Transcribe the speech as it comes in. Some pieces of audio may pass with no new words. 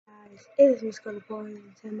it is me, Scott Boy,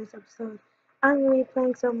 and in this episode, I'm going to be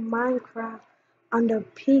playing some Minecraft on the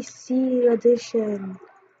PC edition.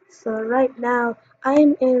 So right now,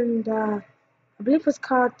 I'm in the, I believe it's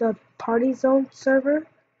called the PartyZone server,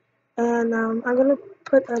 and I'm going to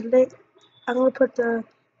put a link, I'm going to put the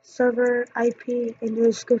server IP in the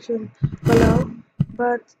description below.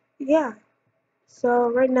 But yeah, so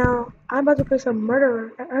right now, I'm about to play some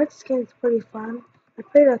Murderer. I heard this game is pretty fun. I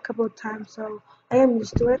played it a couple of times, so I am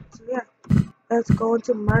used to it. So yeah, let's go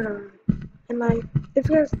into Murderer. And like, if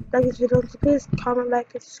you guys like this video, please comment,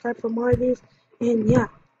 like, and subscribe for more of these. And yeah,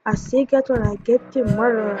 I'll see you guys when I get to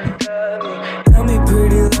Murderer. Tell me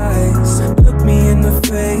pretty lies, look me in the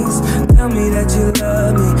face. Tell me that you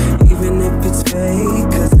love me, even if it's fake,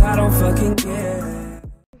 cause I don't fucking care.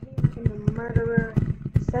 In the Murderer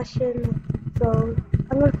session, so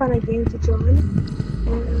I'm gonna find a game to join.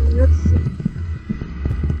 And let's see.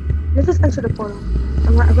 Let's just enter the portal. A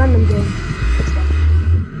random game. Let's go.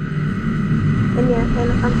 And yeah,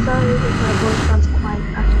 and I'm sorry if my voice sounds quiet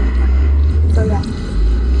after I'm talking. So yeah.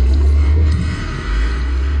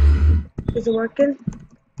 Is it working?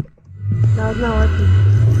 No, it's not working.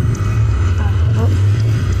 Well,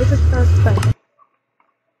 this is first play.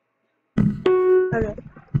 Okay.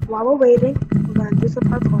 While we're waiting, we're gonna do some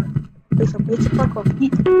parkour. Do some basic parkour.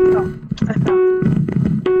 Oh, I fell.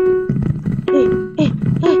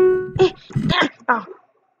 Oh.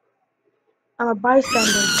 I'm a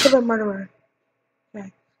bystander, kill a murderer.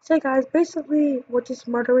 Okay. So guys, basically what this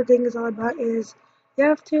murderer thing is all about is you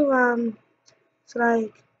have to so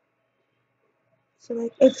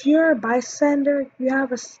like if you're a bystander, you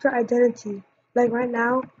have a secret identity. Like right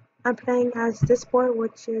now, I'm playing as this boy,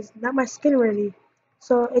 which is not my skin really.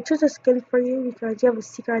 So it chooses a skin for you because you have a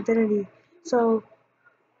secret identity. So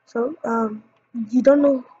you don't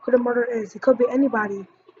know who the murderer is. It could be anybody.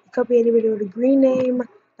 It could be anybody with a green name,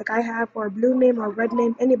 like I have, or a blue name, or a red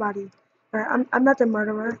name, anybody. Right? I'm not the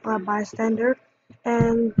murderer, I'm a bystander.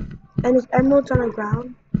 And there's emeralds on the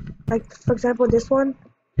ground. Like for example, this one.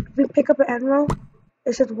 If we pick up an emerald,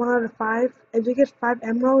 it says 1 out of 5. If you get 5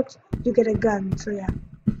 emeralds, you get a gun. So yeah.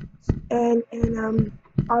 And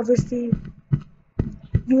obviously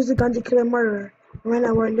use the gun to kill a murderer. Right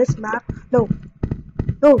now we're in this map. No,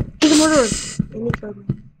 he's a murderer. And he killed me.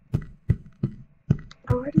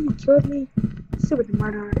 Already he killed me. Stupid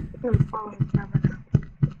murderer. I'm gonna follow him forever now.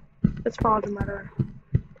 Let's follow the murderer.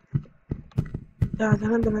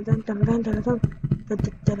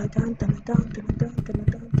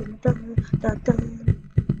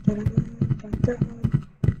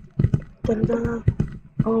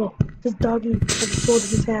 Oh, this doggy has a sword in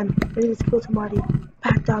his hand. Ready to kill somebody.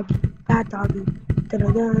 Bad doggy, bad doggy.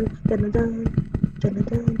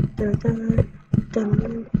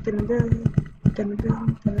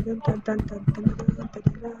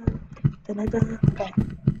 Okay.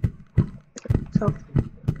 So,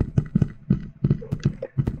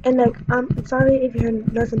 and like, I'm sorry if you hear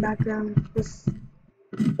noise in the background. It's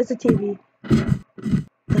a TV.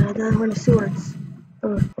 We're in the sewers.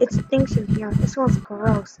 It stinks in here. It smells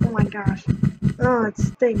gross. Oh my gosh. Oh, it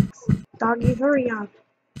stinks. Doggy, hurry up.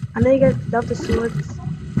 I know you guys love the sewers.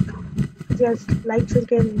 You guys like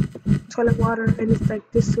drinking toilet water, and it's like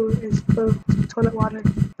this sewer is full of toilet water.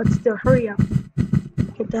 But still, hurry up.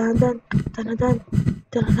 Okay, dun.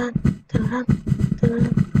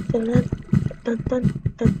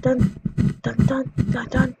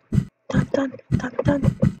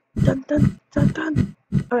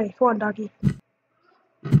 Alright, come on, doggy.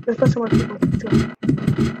 Let's put some more people.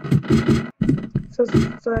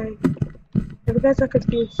 So like, if you guys are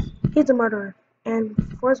confused, he's a murderer, and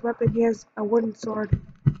for his weapon, he has a wooden sword.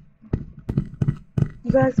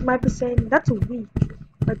 You guys might be saying that's weak,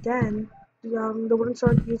 but then the wooden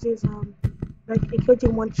sword uses like it kills you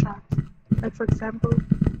in one shot. Like for example,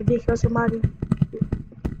 if you kill somebody,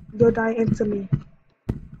 they'll die instantly.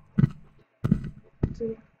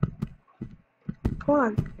 So, come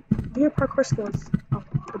on, do your parkour skills. Oh,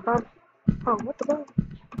 the bomb. Oh, what the bomb?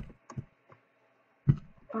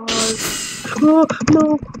 Oh no!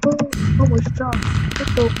 Oh, almost dropped. What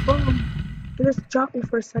the bomb? It just dropped me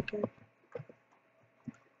for a second.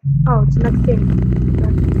 Oh, it's the next game.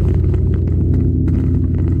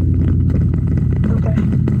 Okay.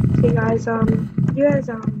 Okay, guys. You guys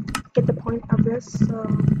get the point of this. So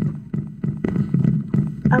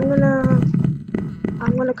I'm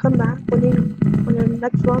gonna come back when the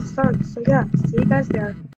next round starts. So yeah, see you guys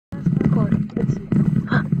there. Let's see.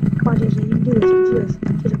 Come on, JJ, you can do this.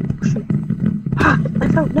 JJ, push it. I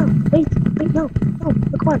fell. No, wait, no,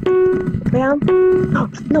 come on. Bam.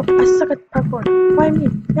 No, I suck at parkour. Why me?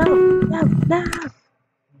 No.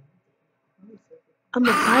 I'm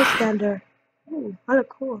a bystander. Ooh, I look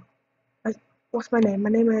cool. Like, what's my name? My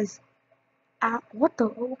name is. What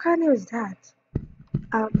kind of name is that?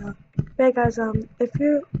 I don't know. But guys, if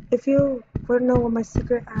you want to know what my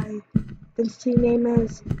secret identity name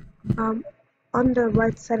is, um, on the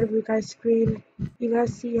right side of your guys' screen, you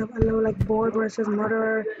guys see a little like board where it says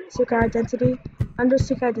murderer secret identity. Under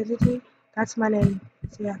secret identity, that's my name.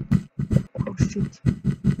 So yeah. Oh shoot.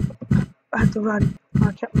 I have to run. Oh,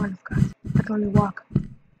 I can't run, guys. I can only walk.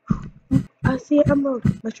 I see an emerald.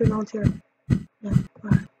 Make sure no one's here. Yeah,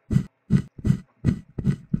 alright.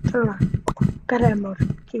 Turn around. Got an emerald.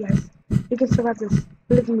 Okay, guys. You can survive this.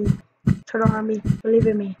 Believe in me. Turtle army. Believe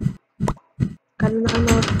in me. Got an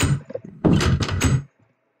emerald.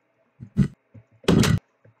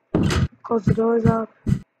 Close the doors up.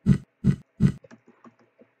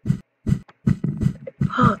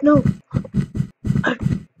 Oh, no. I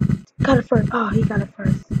got it first. Oh, he got it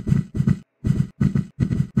first.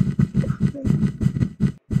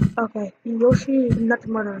 Okay, Yoshi is not the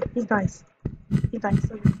murderer. He's nice. He's nice.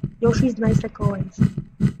 Yoshi's nice like always.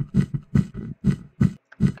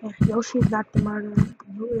 Okay, Yoshi's not the murderer.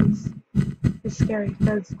 Who is? It's scary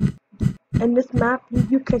because in this map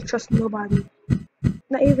you can't trust nobody.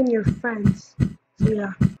 Not even your friends. So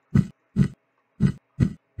yeah.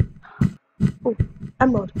 Oh,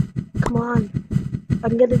 emerald. Come on. I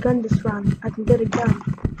can get a gun this round. I can get a gun.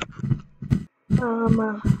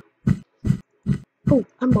 Oh,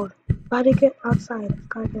 emerald. Gotta get outside.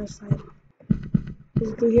 Gotta get outside. Is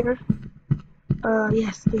it through here?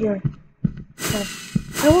 Yes, through here. Okay.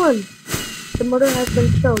 I won! The murderer has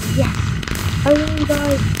been killed. Yes! I won,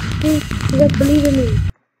 guys! See? You guys believe in me.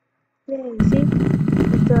 Yay, see?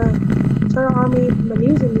 If the Turtle Army been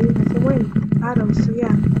using me, I can win battles, so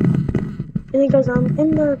yeah. Anyway guys,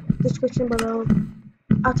 in the description below,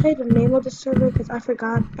 I'll tell you the name of the server because I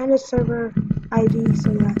forgot, and the server ID,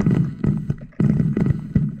 so yeah.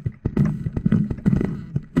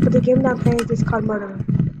 But the game that I'm playing is called Murderer.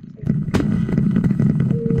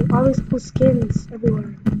 All these cool skins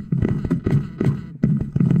everywhere.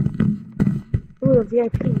 Ooh, a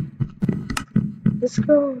VIP. This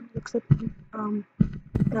girl looks like,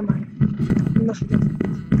 never mind. No, she doesn't.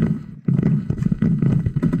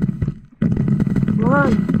 Come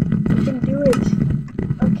on, you can do it.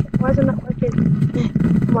 Okay, why is it not working?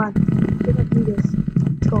 Come on, I can do this.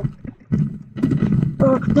 Let's go.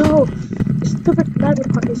 Oh, no! The stupid ladder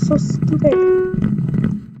part is so stupid.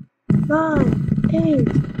 9, 8,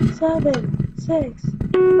 7, 6,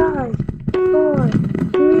 5, 4,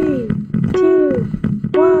 3, 2,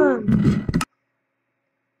 1.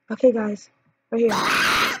 Okay, guys, right here.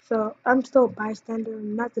 So I'm still a bystander,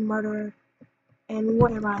 not the murderer. And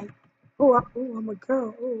what am I? Oh, I'm a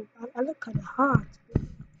girl. Oh, I look kind of hot.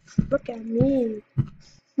 Look at me.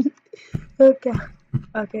 Look at.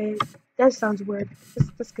 Okay, that sounds weird.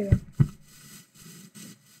 Let's get it.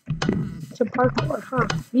 Some parkour, huh?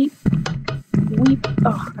 Weep.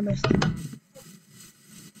 Oh, I missed.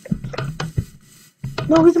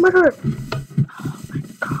 No, he's a murderer. Oh my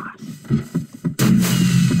gosh.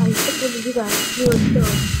 I couldn't believe that. He was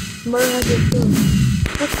killed. The murderer has been killed.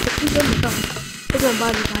 He's in the top. Here's my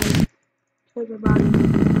body, guys. Here's my body.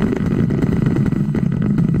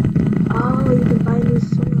 Oh, you can buy new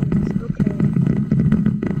swords. Okay.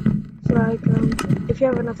 So like, if you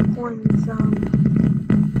have enough coins,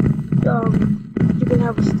 you can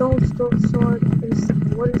have a stone sword, a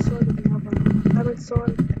wooden sword, you can have a diamond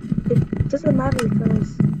sword. It doesn't matter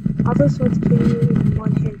because all those swords kill you in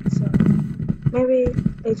one hit, so maybe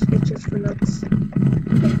it's just for looks.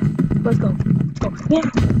 Okay, let's go. Yeah!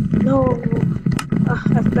 No!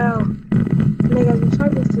 I fell. Hey guys, I'm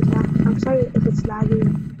sorry if it's laggy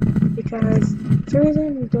because for some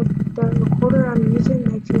reason the recorder I'm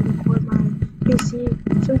using to record my PC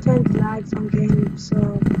sometimes lags on games,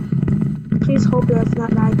 so please hope that it's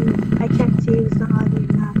not lagging. I can't see it's not lagging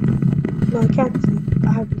or not. No, I can't see.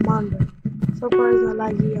 I have the monitor. So far it's not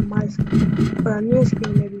laggy on my screen, but on your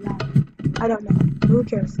screen maybe lag. I don't know. Who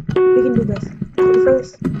cares? We can do this. Ready for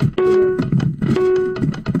this?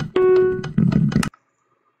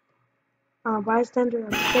 Bystander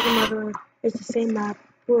or second murderer is the same map.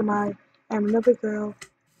 Who am I? I'm another girl.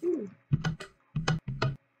 Ooh.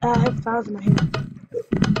 I have flowers in my hair.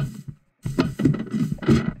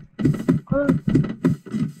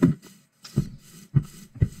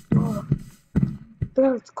 Oh,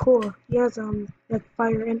 that's cool. He has like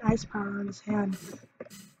fire and ice power on his hand.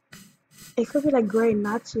 It could be like Gray and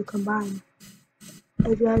Natsu combined.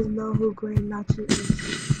 If you guys know who Gray and Natsu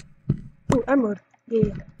is. Ooh, emerald.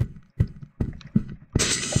 Yeah.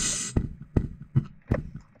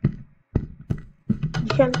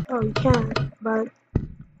 You can, but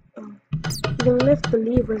can lift the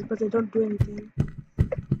levers, but they don't do anything.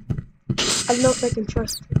 I don't know if I can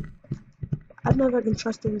trust it. I don't know if I can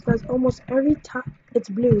trust it because almost every time it's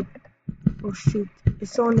blue. Oh shoot,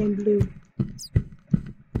 it's all named Blue.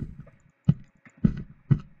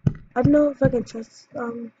 I don't know if I can trust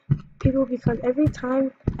people because every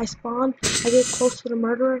time I spawn, I get close to the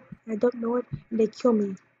murderer and I don't know it and they kill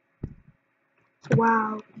me.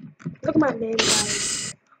 Wow. Look at my name,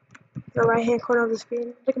 guys. The right hand corner of the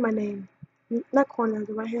screen. Look at my name. Not corner,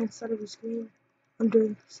 the right hand side of the screen.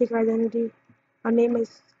 Under secret identity. My name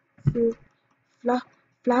is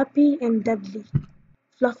Flappy and Deadly.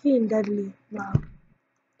 Fluffy and Deadly. Wow.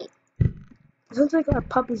 It sounds like a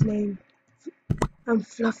puppy's name. I'm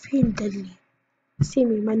Fluffy and Deadly. See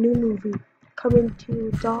me, my new movie. Coming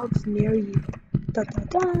to dogs near you. Dun dun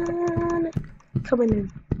dun. Coming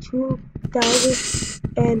in 2000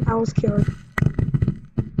 and I was killed.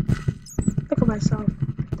 Look at myself.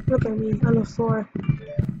 Look at me on the floor.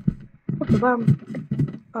 What the bum?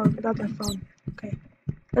 Oh, that's my phone. Okay.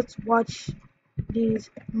 Let's watch these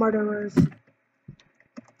murderers.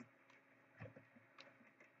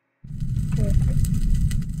 Okay.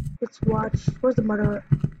 Let's watch. Where's the murderer?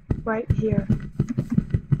 Right here.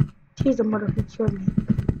 He's the murderer who killed me.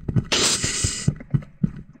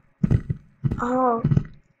 Oh.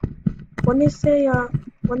 When they say,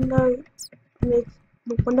 when the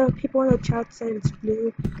people in the chat said it's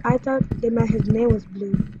Blue, I thought they meant his name was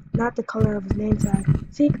Blue, not the color of his name tag.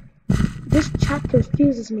 See, this chat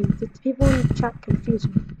confuses me. The people in the chat confuse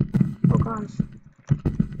me. Oh gosh.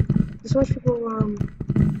 There's so much people,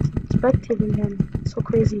 spectating him. It's so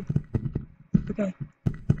crazy. Okay.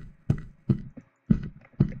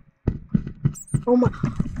 Oh my,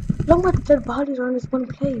 look what dead bodies are in this one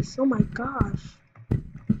place. Oh my gosh.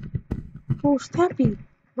 Oh, Stampy.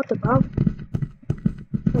 What the bum?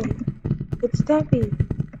 Wait, it's Stampy.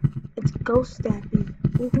 It's Ghost Stampy.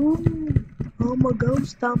 Woohoo! I'm a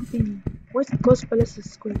Ghost Stampy. Where's the Ghost Ballistic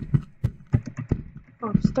Squid? Oh,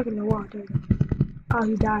 I'm stuck in the wall. There we go. Oh,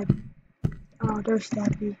 he died. Oh, there's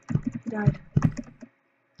Stampy. He died.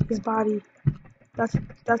 His body. That's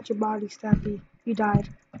your body, Stampy. You died.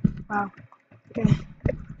 Wow. Okay.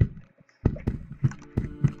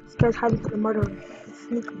 This guy's hiding from the murderer. It's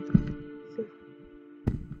sneaky.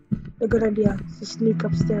 A good idea to sneak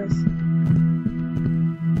upstairs.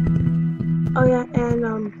 Oh yeah, and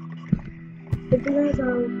if you guys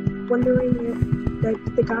are wondering if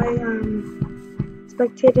the guy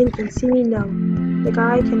spectating can see me, no. The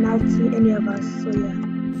guy cannot see any of us, so yeah.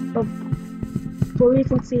 But we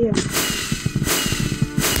can see him.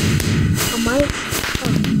 Am I?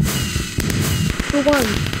 Oh. Who won?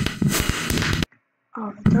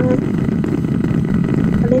 Oh, darn it.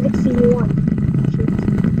 I didn't see you won.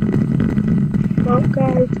 Well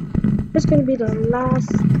guys, this is gonna be the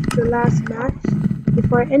last match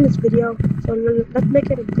before I end this video, so let's make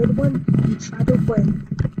it a good one and try to win.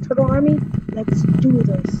 Turtle Army, let's do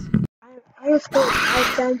this. I am still a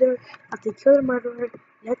bystander after kill the murderer.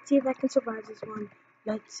 Let's see if I can survive this one.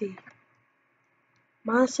 Let's see.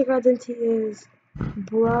 My secret identity is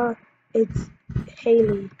bruh, it's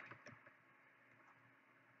Haley.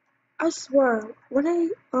 I swear, when I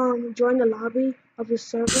joined the lobby of the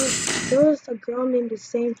server, there was a girl named the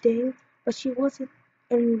same thing, but she wasn't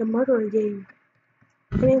in the murderer game.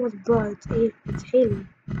 Her name was Bruh, it's Haley.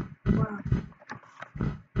 Wow.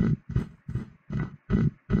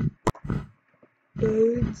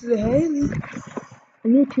 It's Haley. A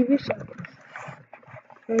new TV show.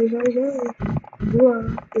 Hey, hey, hey.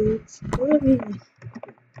 Bruh, it's Haley.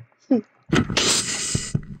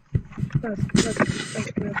 That's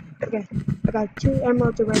good. Okay, I got 2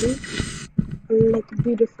 emeralds already. Look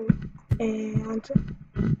beautiful. And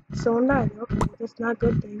so nice. Okay, that's not a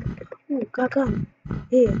good thing. Ooh, got gun.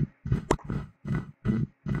 Here.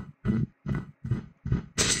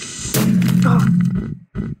 Oh.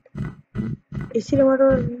 You see the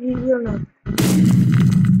murderer? You don't know.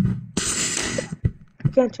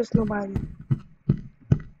 You can't trust nobody.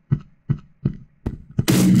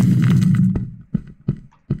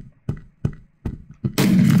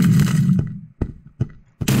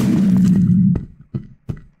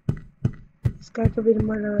 This guy could be the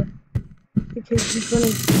murderer because he's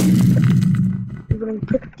running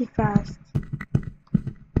pretty fast.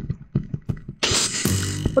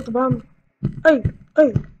 What the bomb? Hey,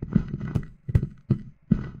 hey!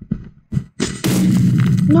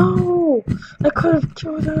 No! I could have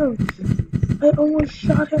killed him! I almost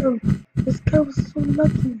shot him! This guy was so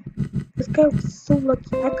lucky! This guy was so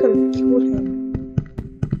lucky, I could have killed him.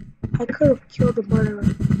 I could have killed the murderer.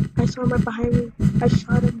 I saw him right behind me. I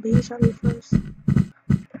shot him, but he shot me first.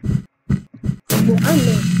 Well, I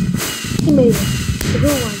missed. He made it. So who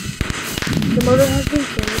won? The motor has been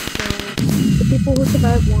killed, so the people who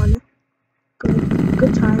survived won.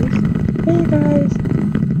 Good times. Hey guys,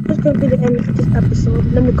 that's gonna be the end of this episode.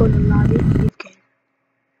 Let me go to the lobby. Leave game.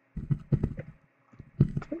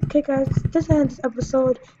 Okay guys, this ends this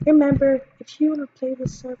episode. Remember, if you want to play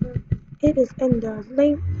this server, it is in the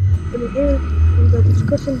link in the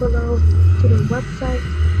description below to the website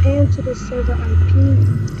and to the server IP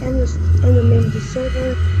and the name of the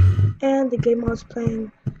server and the game I was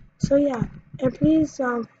playing. So yeah, and please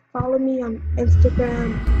follow me on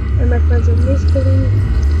Instagram and my friends on Mystery.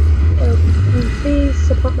 And please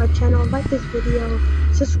support my channel, like this video,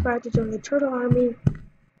 subscribe to join the Turtle Army,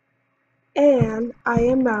 and I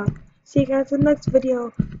am out. See you guys in the next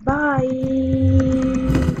video. Bye.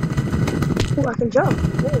 Ooh, I can jump. Ooh,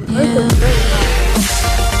 very good. Very nice.